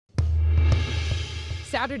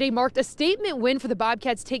Saturday marked a statement win for the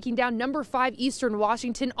Bobcats, taking down number 5 Eastern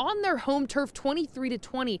Washington on their home turf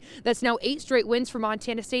 23-20. That's now 8 straight wins for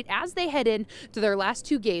Montana State as they head in to their last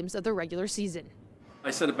 2 games of the regular season. I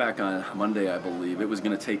said it back on Monday, I believe. It was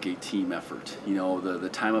going to take a team effort. You know, the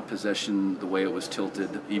time of possession, the way it was tilted,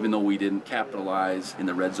 even though we didn't capitalize in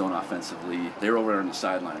the red zone offensively, they were over on the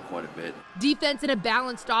sideline quite a bit. Defense and a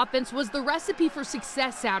balanced offense was the recipe for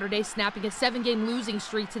success Saturday, snapping a 7-game losing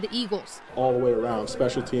streak to the Eagles. All the way around,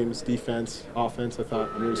 special teams, defense, offense, I thought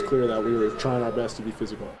it was clear that we were trying our best to be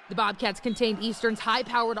physical. The Bobcats contained Eastern's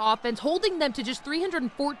high-powered offense, holding them to just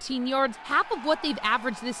 314 yards, half of what they've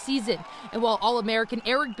averaged this season. And while All-American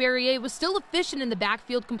Eric Barrier was still efficient in the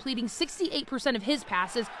backfield, completing 68% of his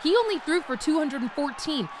passes, he only threw for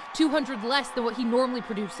 214, 200 less than what he normally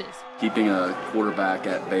produces. Keeping a quarterback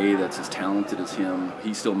at bay that's as talented as him,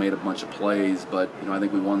 he still made a bunch of plays, but I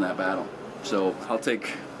think we won that battle. So I'll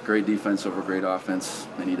take great defense over great offense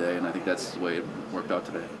any day, and I think that's the way it worked out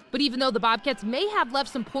today. But even though the Bobcats may have left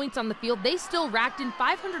some points on the field, they still racked in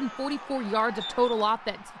 544 yards of total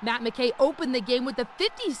offense. Matt McKay opened the game with a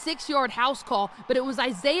 56-yard house call, but it was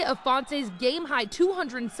Isaiah Afonse's game-high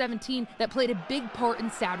 217 that played a big part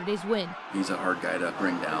in Saturday's win. He's a hard guy to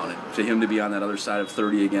bring down, and for him to be on that other side of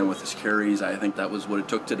 30 again with his carries, I think that was what it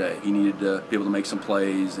took today. He needed to be able to make some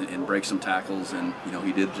plays and break some tackles, and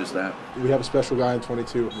he did just that. We have a special guy in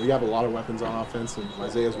 22. We have a lot of weapons on offense, and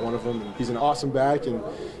Isaiah's one of them. And he's an awesome back, and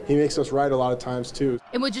he makes us right a lot of times too.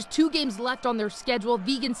 And with just 2 games left on their schedule,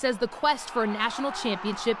 Vigen says the quest for a national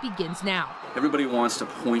championship begins now. Everybody wants to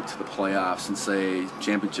point to the playoffs and say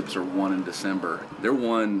championships are won in December. They're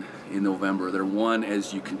won in November. They're won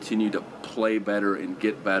as you continue to play better and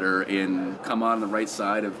get better and come out on the right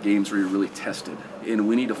side of games where you're really tested. And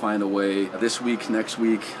we need to find a way this week, next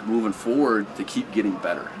week, moving forward to keep getting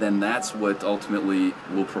better. Then that's what ultimately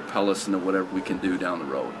will propel us into whatever we can do down the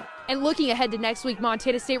road. And looking ahead to next week,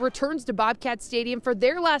 Montana State returns to Bobcat Stadium for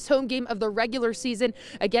their last home game of the regular season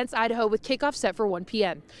against Idaho with kickoff set for 1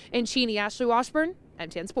 p.m. In Cheney, Ashley Washburn,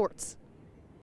 M10 Sports.